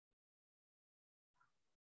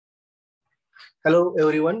Hello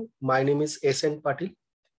everyone, my name is S.N. Patil.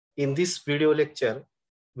 In this video lecture,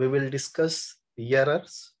 we will discuss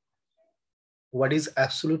errors, what is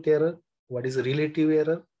absolute error, what is relative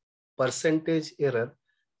error, percentage error,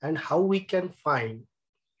 and how we can find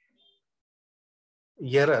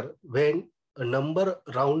error when a number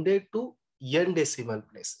rounded to n decimal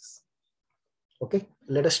places. Okay,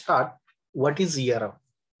 let us start. What is error?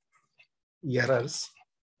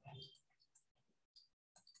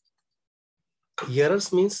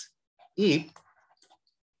 Errors means if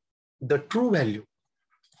the true value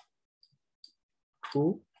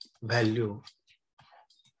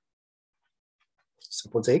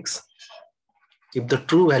suppose x, if the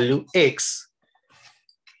true value x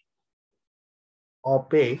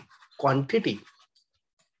of a quantity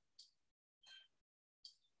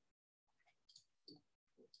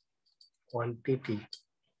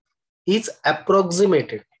is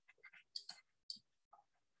approximated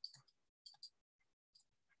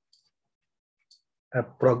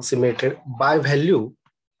by value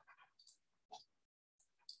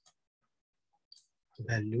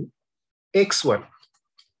x1,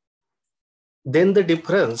 then the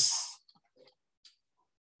difference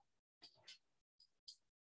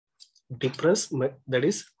that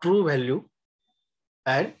is true value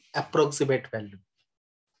and approximate value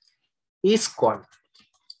is called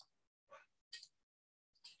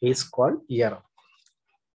error.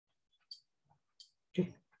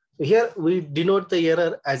 Okay. Here we denote the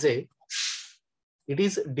error as it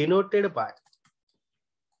is denoted by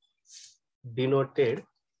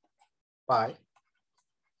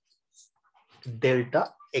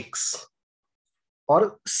delta x,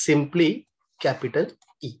 or simply capital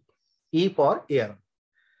E for error.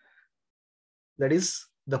 That is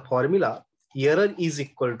the formula. Error is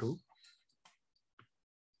equal to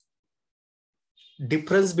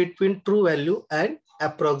difference between true value and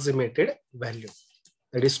approximated value.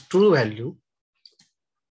 That is true value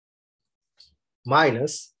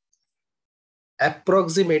minus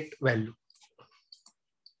approximate value.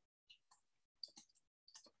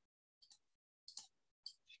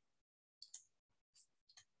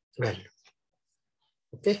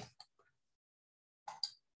 Okay.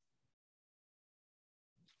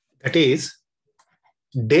 That is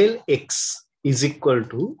del x is equal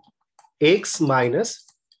to x minus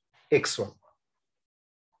x1.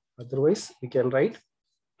 Otherwise, we can write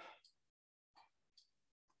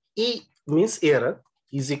E means error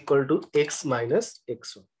is equal to x minus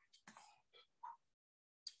x1.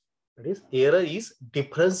 That is, error is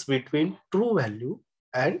difference between true value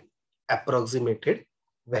and approximated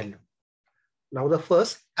value. Now the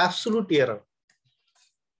first absolute error.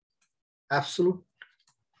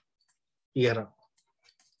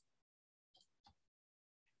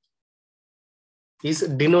 Is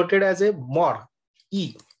denoted as a mod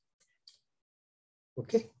E.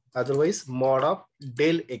 Okay. Otherwise, mod of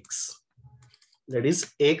del x. That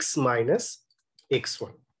is x minus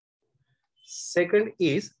x1. Second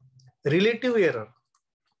is relative error.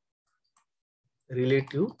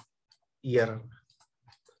 Relative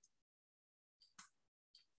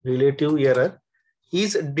error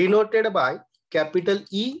is denoted by capital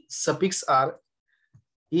E suffix R,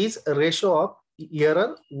 is a ratio of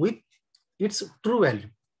error with its true value.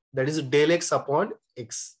 That is del x upon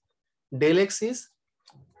x. Del x is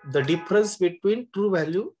the difference between true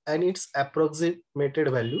value and its approximated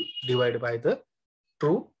value divided by the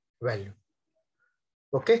true value.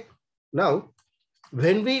 Okay. Now,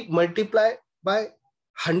 when we multiply by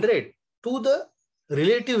 100 to the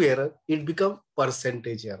relative error, it becomes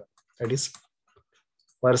percentage error. That is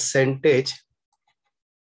percentage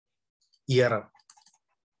error.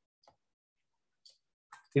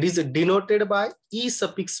 It is denoted by E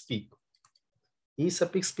suffix P. E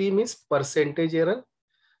suffix P means percentage error,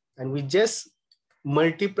 and we just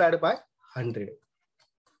multiplied by 100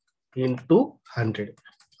 into 100.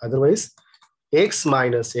 Otherwise, x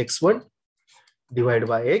minus x1 divided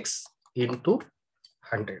by x into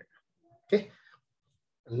 100. Okay.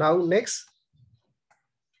 Now next,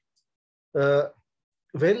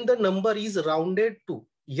 when the number is rounded to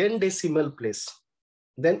n decimal place,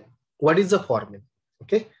 then what is the formula?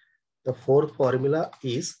 Okay. The fourth formula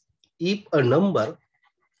is if the number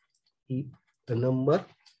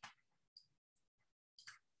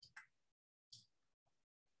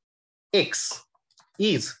x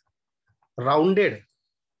is rounded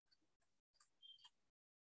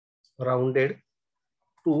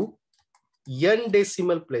to n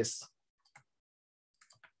decimal place.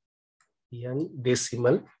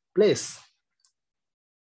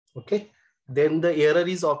 Okay, then the error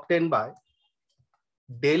is obtained by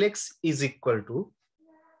del x is equal to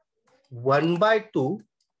 1/2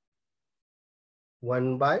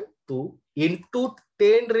 1 by 2 into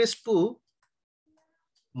 10 raised to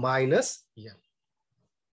minus n.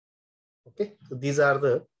 Okay, so these are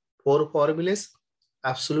the four formulas: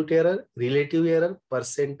 absolute error, relative error,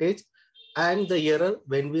 percentage, and the error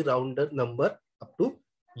when we round the number up to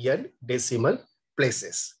n decimal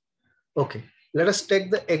places. Okay, let us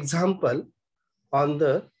take the example on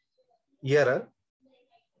the error.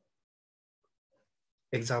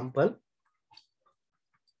 Example: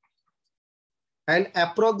 an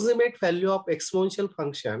approximate value of exponential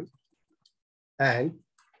function and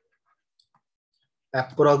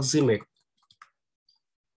approximate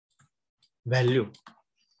value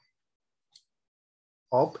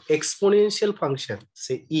of exponential function,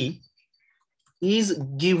 say e, is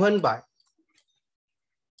given by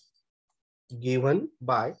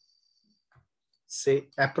say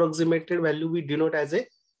approximated value we denote as a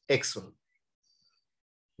x1.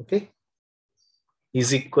 Okay,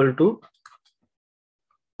 is equal to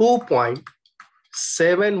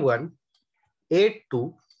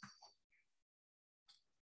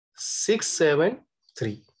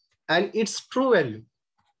 2.7182673 and its true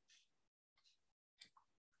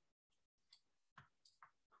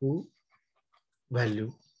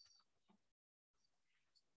value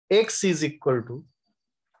x is equal to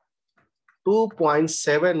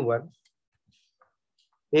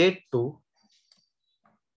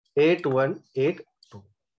 2.71828182.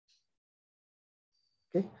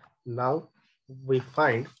 Okay, now we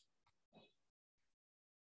find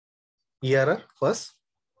error first,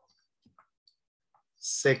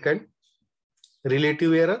 second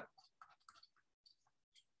relative error,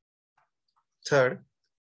 third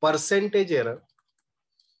percentage error,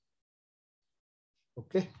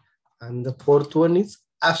 okay, and the fourth one is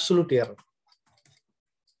absolute error.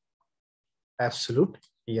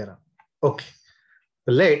 Okay,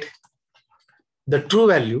 let the true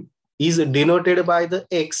value is denoted by the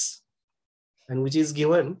x, and which is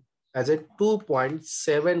given as a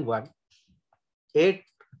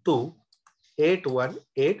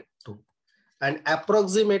 2.71828182, and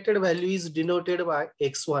approximated value is denoted by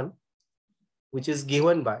x1, which is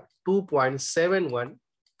given by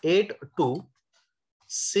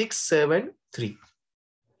 2.7182673.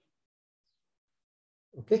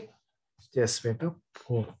 Okay, just wait up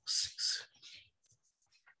 4 6.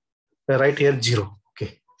 Right here 0.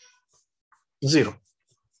 Okay, 0.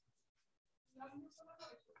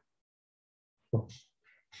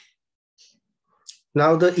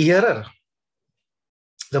 Now the error.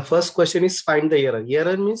 The first question is find the error.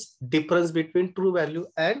 Error means difference between true value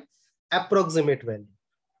and approximate value.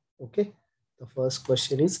 Okay, the first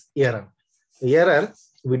question is error. Error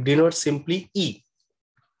we denote simply E.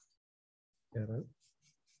 Error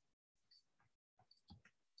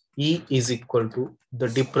E is equal to the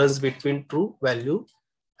difference between true value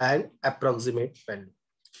and approximate value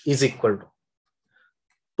is equal to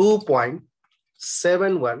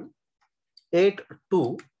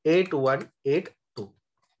 2.71828182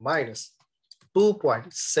 minus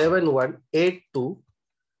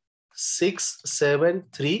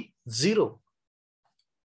 2.71826730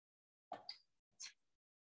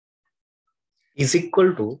 is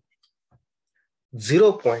equal to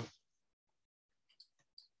 0.000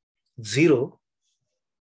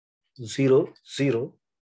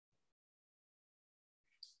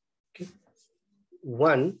 okay,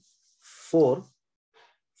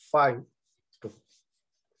 1452.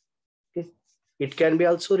 Okay, it can be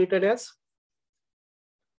also written as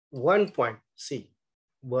 1 point. See,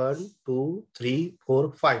 1 2 3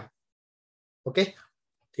 4 5. Okay,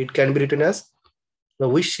 it can be written as, now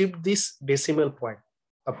we shift this decimal point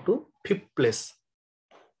up to fifth place,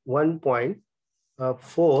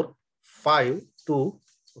 1.452.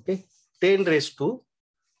 okay, 10 raised to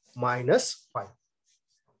minus 5.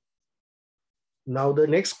 Now the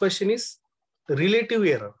next question is relative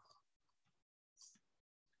error.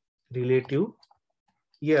 Relative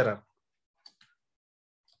error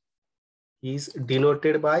is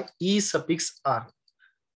denoted by E suffix R,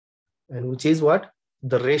 and which is what?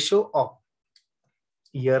 The ratio of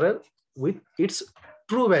error with its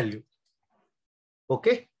true value.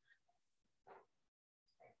 Okay,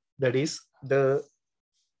 that is the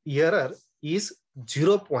error is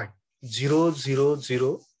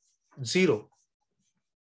 0.0000.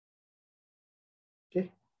 Okay,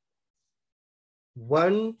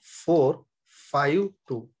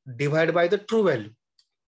 1452 divided by the true value.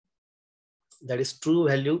 That is true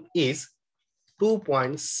value is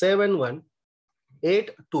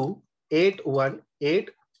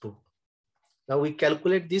 2.71828182. Now we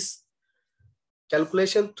calculate this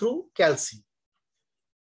calculation through calci.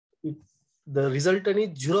 The resultant is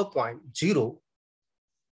 0.0000000.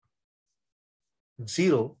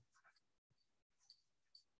 0.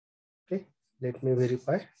 Okay, let me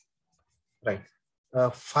verify. Right.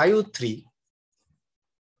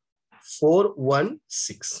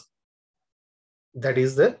 53416. That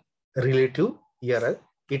is the relative error.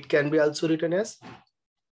 It can be also written as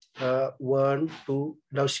 1, 2.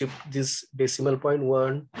 Now shift this decimal point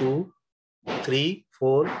 1, 2, 3,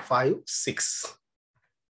 4, 5, 6.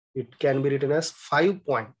 It can be written as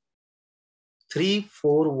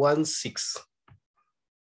 5.3416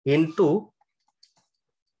 into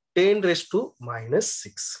 10 raised to minus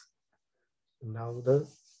 6. Now the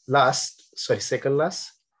second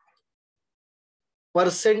last,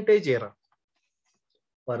 percentage error.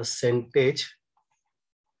 Percentage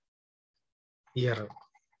error.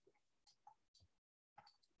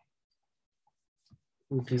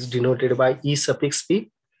 It is denoted by E suffix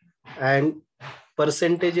P, and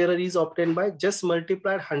percentage error is obtained by just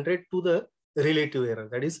multiplied 100 to the relative error,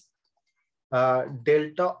 that is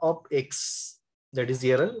delta of x, that is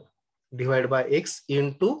error, divided by x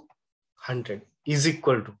into 100 is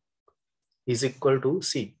equal to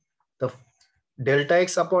C. The delta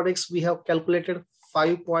x upon x we have calculated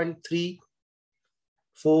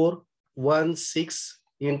 5.3416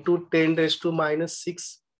 into 10 raised to minus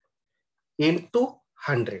 6 into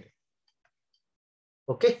 100.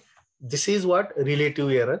 Okay, this is what relative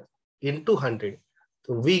error into 100.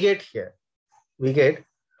 So we get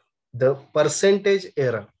the percentage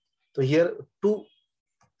error. So here 2,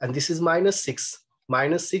 and this is minus 6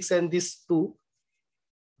 and this 2,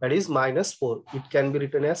 that is minus 4. It can be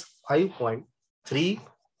written as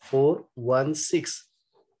 5.3416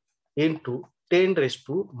 into 10 raised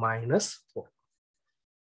to minus 4.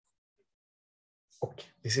 Okay,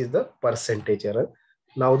 this is the percentage error.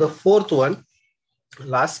 Now the fourth one,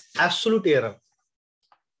 last, absolute error.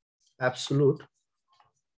 Absolute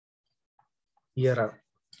error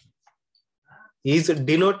is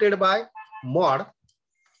denoted by mod.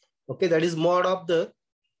 Okay, that is mod of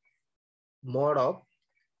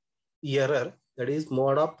error, that is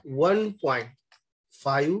mod of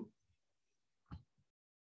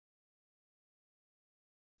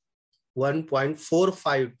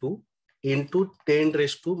 1.452 into 10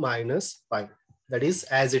 raised to minus 5. That is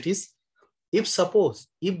as it is. If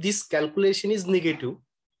this calculation is negative,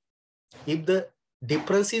 if the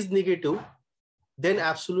difference is negative, then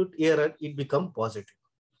absolute error it become positive.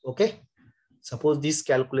 Okay, suppose this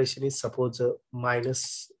calculation is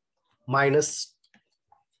minus,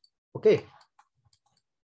 okay,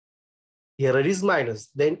 error is minus,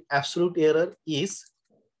 then absolute error is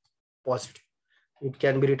positive. It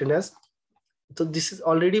can be written as, so this is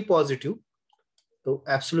already positive, so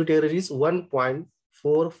absolute error is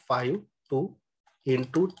 1.452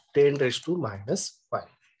 into 10 raised to minus 5.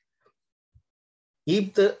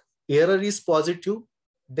 If the error is positive,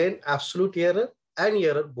 then absolute error and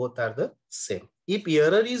error both are the same. If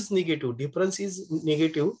error is negative, difference is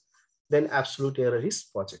negative, then absolute error is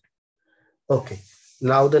positive. Okay,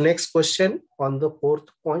 now the next question on the fourth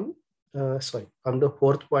point,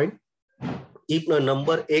 if the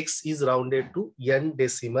number x is rounded to n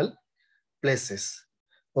decimal places.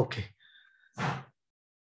 Okay,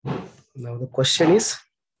 now the question is,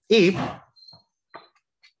 if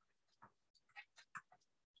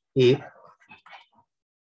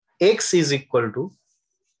x is equal to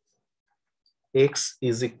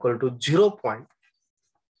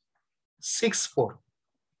 0.64,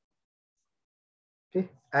 okay,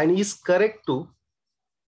 and is correct to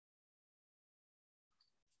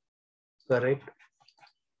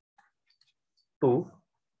two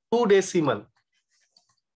decimal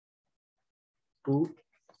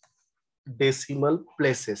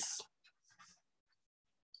places,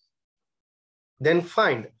 then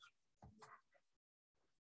find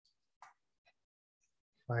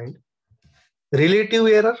relative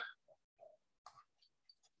error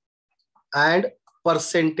and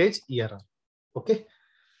percentage error. Okay,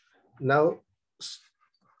 now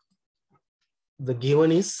the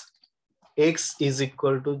given is x is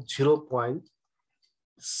equal to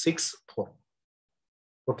 0.64.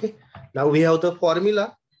 Okay, now we have the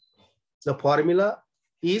formula. The formula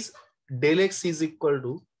is del x is equal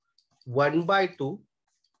to 1/2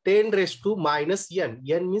 10 raised to minus n.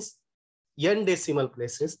 N means n decimal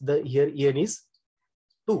places. Here n is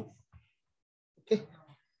 2. Okay.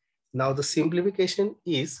 Now the simplification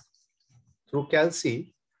is through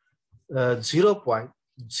calci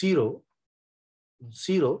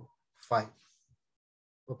 0.005.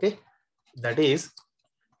 Okay, that is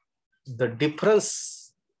the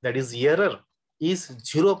difference, that is error is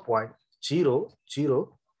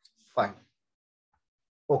 0.005.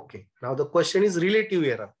 Okay, now the question is relative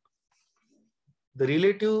error. The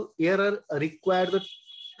relative error require the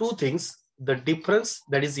two things, the difference,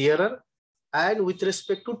 that is error, and with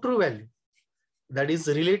respect to true value, that is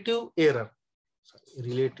relative error.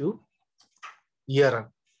 Relative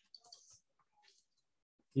error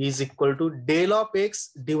is equal to del of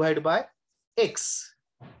x divided by x.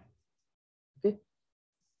 Okay.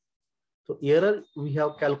 So error we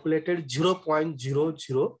have calculated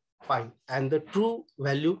 0.005 and the true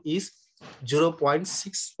value is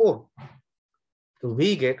 0.64. So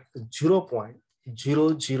we get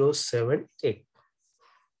 0.0078.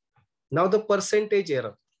 Now the percentage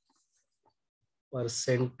error.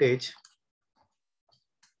 Percentage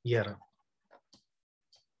error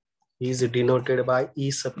is denoted by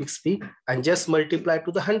E suffix p and just multiply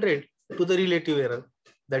to the 100 to the relative error.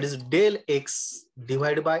 That is del x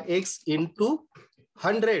divided by x into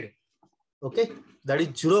 100. Okay, that is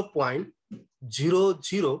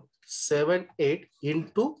 0.0078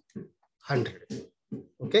 into 100.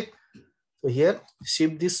 Okay, so here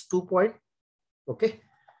shift this 2 point. Okay,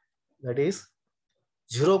 that is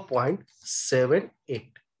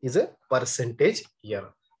 0.78 is a percentage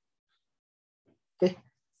error. Okay,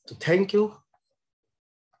 so thank you.